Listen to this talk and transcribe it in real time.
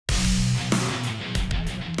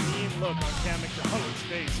look on Cam MacDonald's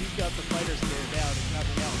face. He's got the fighter scared out, if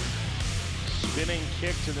nothing else. Spinning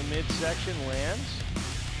kick to the midsection lands.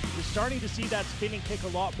 You're starting to see that spinning kick a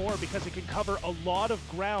lot more because it can cover a lot of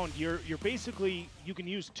ground. You're basically, you can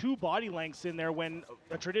use 2 body lengths in there when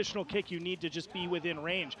a traditional kick you need to just be within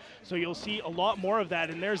range. So you'll see a lot more of that,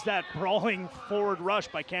 and there's that brawling forward rush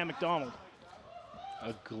by Cam MacDonald.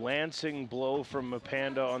 A glancing blow from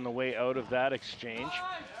Mapanda on the way out of that exchange.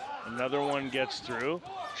 Another one gets through.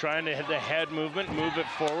 Trying to hit the head movement, move it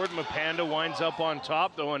forward. Mapanda winds up on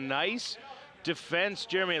top, though a nice defense,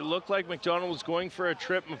 Jeremy. It looked like MacDonald was going for a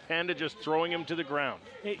trip. Mapanda just throwing him to the ground.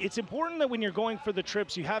 It's important that when you're going for the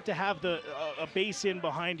trips, you have to have a base in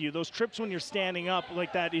behind you. Those trips when you're standing up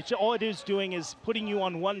like that, all it is doing is putting you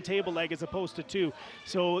on 1 table leg as opposed to 2.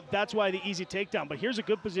 So that's why the easy takedown. But here's a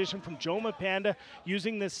good position from Joe Mapanda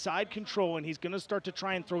using this side control, and he's going to start to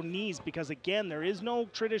try and throw knees because, again, there is no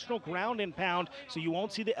traditional ground and pound, so you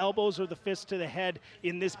won't see the elbows or the fists to the head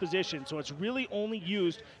in this position. So it's really only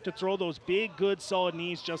used to throw those big, good, solid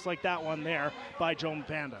knees just like that one there by Joe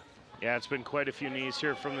Mapanda. Yeah, it's been quite a few knees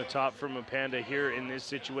here from the top from Mapanda here in this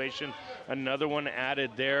situation. Another one added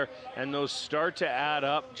there, and those start to add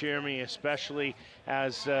up, Jeremy, especially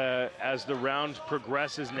as the round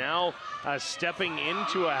progresses. Now stepping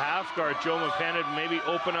into a half guard, Joe Mapanda to maybe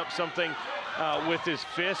open up something with his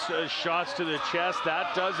fists, shots to the chest.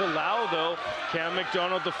 That does allow, though, Cam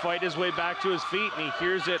MacDonald to fight his way back to his feet, and he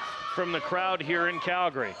hears it from the crowd here in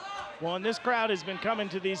Calgary. Well, and this crowd has been coming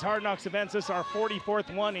to these Hard Knocks events. This is our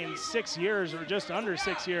 44th one in 6 years, or just under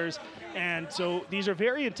 6 years. And so these are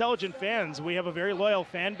very intelligent fans. We have a very loyal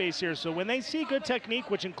fan base here. So when they see good technique,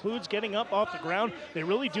 which includes getting up off the ground, they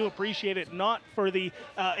really do appreciate it, not for the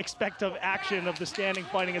expected action of the standing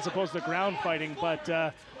fighting as opposed to the ground fighting,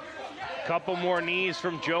 but couple more knees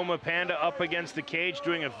from Joe Mapanda up against the cage,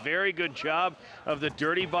 doing a very good job of the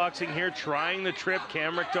dirty boxing here, trying the trip.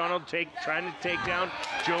 Cam MacDonald trying to take down.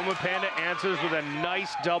 Joe Mapanda answers with a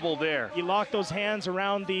nice double there. He locked those hands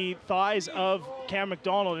around the thighs of Cam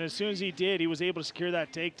MacDonald, and as soon as he did, he was able to secure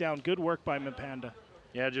that takedown. Good work by Mapanda.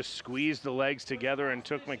 Yeah, just squeezed the legs together and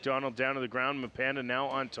took MacDonald down to the ground. Mapanda now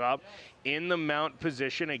on top in the mount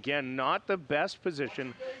position. Again, not the best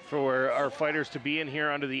position for our fighters to be in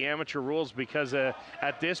here under the amateur rules because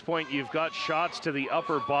at this point you've got shots to the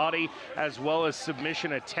upper body as well as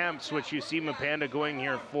submission attempts, which you see Mapanda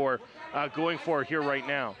going for here right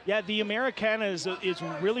now. Yeah, the Americana is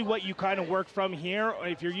really what you kind of work from here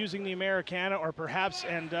if you're using the Americana, or perhaps,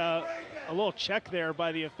 and a little check there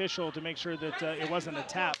by the official to make sure that it wasn't a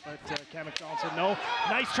tap, but Cam MacDonald said no.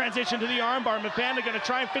 Nice transition to the armbar. Mapanda going to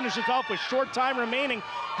try and finish this off with short time remaining.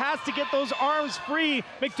 Has to get those arms free.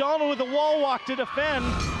 MacDonald with a wall walk to defend.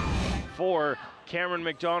 For Cameron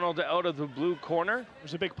MacDonald out of the blue corner.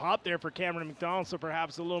 There's a big pop there for Cameron MacDonald, so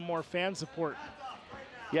perhaps a little more fan support.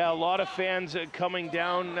 Yeah, a lot of fans coming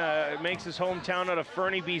down. Makes his hometown out of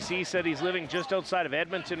Fernie, BC. Said he's living just outside of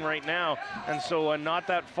Edmonton right now, and so not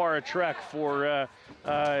that far a trek for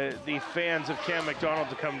the fans of Cam MacDonald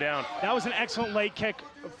to come down. That was an excellent leg kick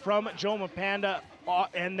from Joe Mapanda,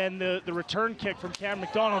 and then the return kick from Cam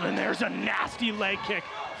MacDonald, and there's a nasty leg kick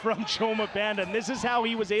from Joe Mapanda, and this is how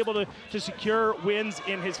he was able to secure wins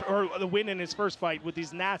the win in his first fight with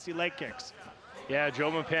these nasty leg kicks. Yeah,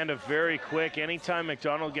 Joe Mapanda very quick. Anytime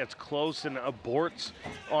MacDonald gets close and aborts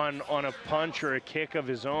on a punch or a kick of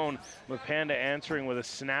his own, Mapanda answering with a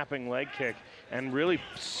snapping leg kick and really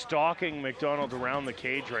stalking MacDonald around the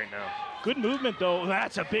cage right now. Good movement, though.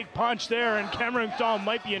 That's a big punch there, and Cameron MacDonald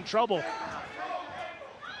might be in trouble.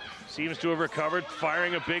 Seems to have recovered,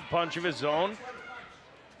 firing a big punch of his own.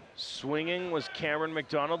 Swinging was Cameron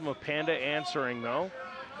MacDonald. Mapanda answering, though.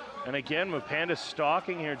 And again, Mapanda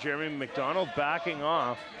stalking here. Jeremy MacDonald backing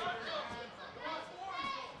off.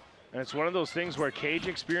 And it's one of those things where cage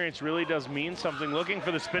experience really does mean something. Looking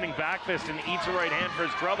for the spinning back fist and eats a right hand for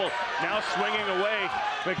his trouble. Now swinging away.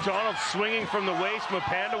 MacDonald swinging from the waist.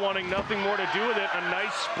 Mapanda wanting nothing more to do with it. A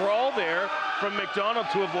nice sprawl there from MacDonald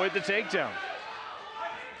to avoid the takedown.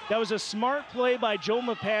 That was a smart play by Joe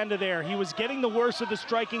Mapanda there. He was getting the worst of the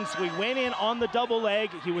striking, so he went in on the double leg.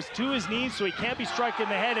 He was to his knees, so he can't be struck in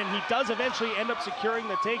the head, and he does eventually end up securing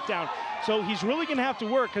the takedown. So he's really going to have to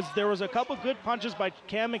work, because there was a couple good punches by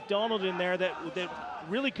Cam MacDonald in there that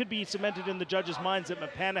really could be cemented in the judges' minds that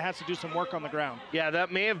Mapanda has to do some work on the ground. Yeah,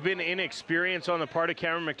 that may have been inexperience on the part of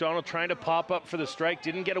Cameron MacDonald trying to pop up for the strike.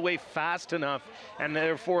 Didn't get away fast enough, and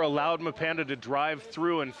therefore allowed Mapanda to drive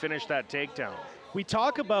through and finish that takedown. We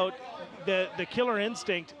talk about the killer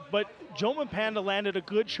instinct, but Joe Mapanda landed a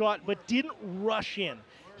good shot but didn't rush in.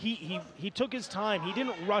 he took his time. He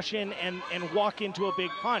didn't rush in and walk into a big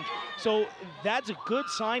punch. So that's a good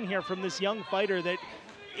sign here from this young fighter that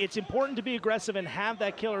it's important to be aggressive and have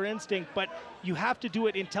that killer instinct, but you have to do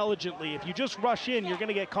it intelligently. If you just rush in, you're going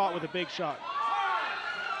to get caught with a big shot.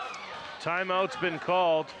 Timeout's been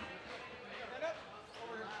called.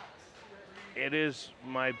 It is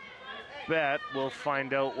my bet. We'll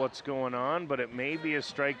find out what's going on, but it may be a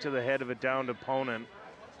strike to the head of a downed opponent.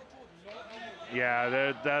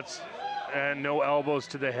 Yeah, that's no elbows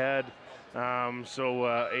to the head. So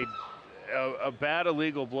a bad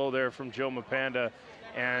illegal blow there from Joe Mapanda,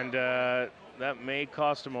 and that may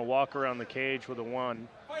cost him a walk around the cage with a 1.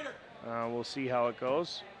 We'll see how it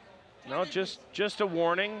goes. No, just a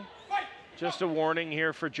warning. Just a warning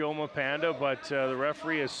here for Joe Mapanda, but the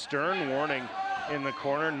referee has stern warning in the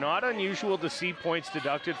corner. Not unusual to see points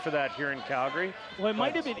deducted for that here in Calgary. Well, it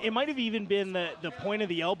might have even been the point of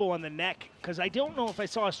the elbow on the neck, because I don't know if I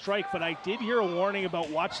saw a strike, but I did hear a warning about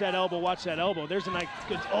watch that elbow, watch that elbow. There's a nice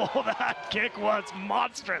good, oh, that kick was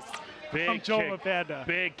monstrous from Joe Mapanda.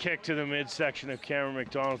 Big kick to the midsection of Cameron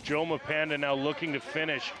MacDonald. Joe Mapanda now looking to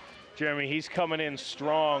finish. Jeremy, he's coming in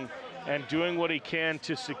strong and doing what he can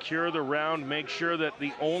to secure the round, make sure that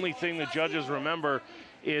the only thing the judges remember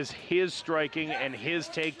is his striking and his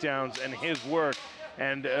takedowns and his work,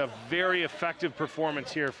 and a very effective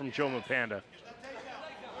performance here from Joe Mapanda.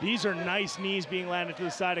 These are nice knees being landed to the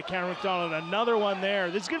side of Cameron MacDonald. Another one there.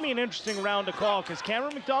 This is going to be an interesting round to call, because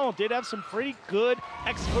Cameron MacDonald did have some pretty good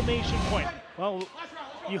exclamation point. Well,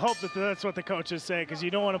 you hope that that's what the coaches say, because you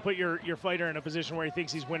don't want to put your fighter in a position where he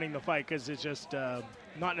thinks he's winning the fight, because it's just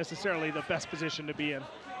not necessarily the best position to be in.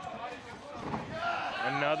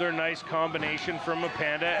 Another nice combination from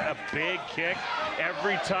Mapanda, a big kick.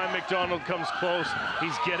 Every time MacDonald comes close,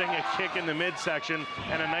 he's getting a kick in the midsection,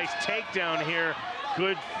 and a nice takedown here.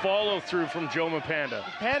 Good follow through from Joe Mapanda.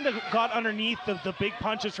 Mapanda got underneath the big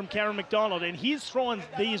punches from Cameron MacDonald, and he's throwing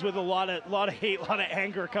these with a lot of hate, a lot of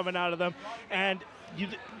anger coming out of them. And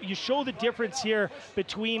you show the difference here with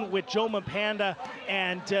Joe Mapanda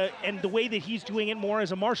and the way that he's doing it more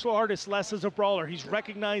as a martial artist, less as a brawler. He's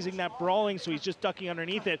recognizing that brawling, so he's just ducking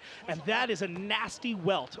underneath it. And that is a nasty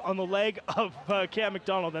welt on the leg of Cam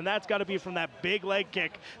MacDonald, and that's got to be from that big leg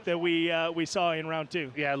kick that we saw in round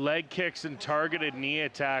 2. Yeah, leg kicks and targeted knee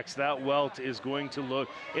attacks. That welt is going to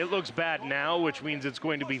looks bad now, which means it's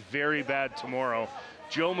going to be very bad tomorrow.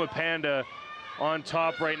 Joe Mapanda on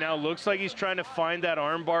top right now. Looks like he's trying to find that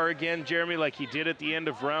armbar again, Jeremy, like he did at the end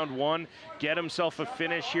of round 1. Get himself a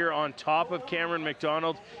finish here on top of Cameron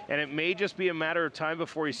MacDonald, and it may just be a matter of time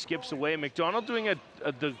before he skips away. MacDonald doing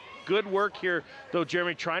the good work here, though,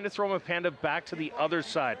 Jeremy, trying to throw Mapanda back to the other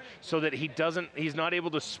side so that he's not able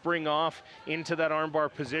to spring off into that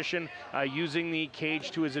armbar position, using the cage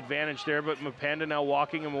to his advantage there, but Mapanda now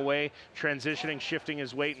walking him away, transitioning, shifting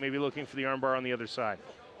his weight, maybe looking for the armbar on the other side.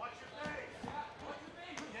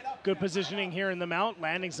 Good positioning here in the mount,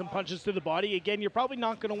 landing some punches to the body. Again, you're probably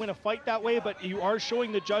not going to win a fight that way, but you are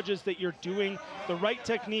showing the judges that you're doing the right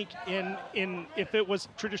technique in if it was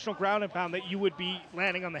traditional ground and pound, that you would be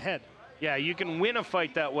landing on the head. Yeah, you can win a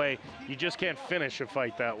fight that way. You just can't finish a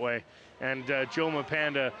fight that way. And Joe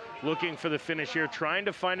Mapanda looking for the finish here, trying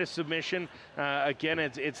to find a submission. Again,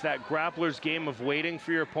 it's that grappler's game of waiting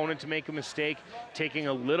for your opponent to make a mistake, taking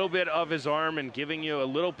a little bit of his arm and giving you a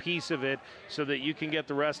little piece of it so that you can get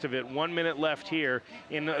the rest of it. 1 minute left here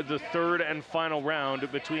in the third and final round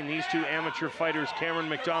between these two amateur fighters. Cameron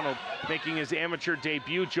MacDonald making his amateur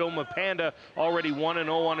debut. Joe Mapanda already 1-0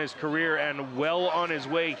 on his career and well on his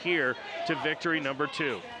way here to victory number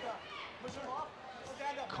 2.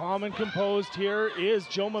 Calm and composed here is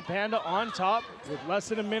Joe Mapanda on top with less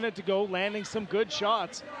than a minute to go, landing some good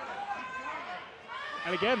shots.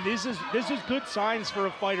 And again, this is good signs for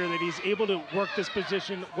a fighter, that he's able to work this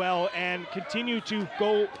position well and continue to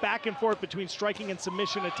go back and forth between striking and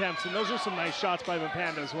submission attempts. And those are some nice shots by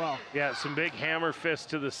Mapanda as well. Yeah, some big hammer fists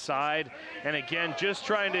to the side. And again, just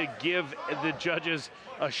trying to give the judges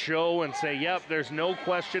a show and say, yep, there's no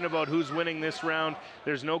question about who's winning this round.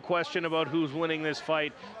 There's no question about who's winning this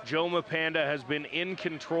fight. Joe Mapanda has been in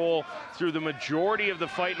control through the majority of the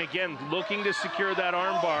fight, and again, looking to secure that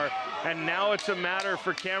armbar. And now it's a matter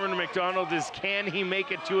for Cameron MacDonald is, can he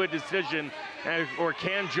make it to a decision, or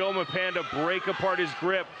can Joe Mapanda break apart his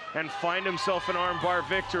grip and find himself an armbar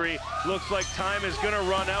victory? Looks like time is going to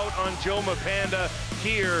run out on Joe Mapanda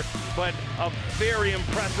here, but a very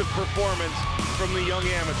impressive performance from the young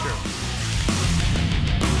amateur.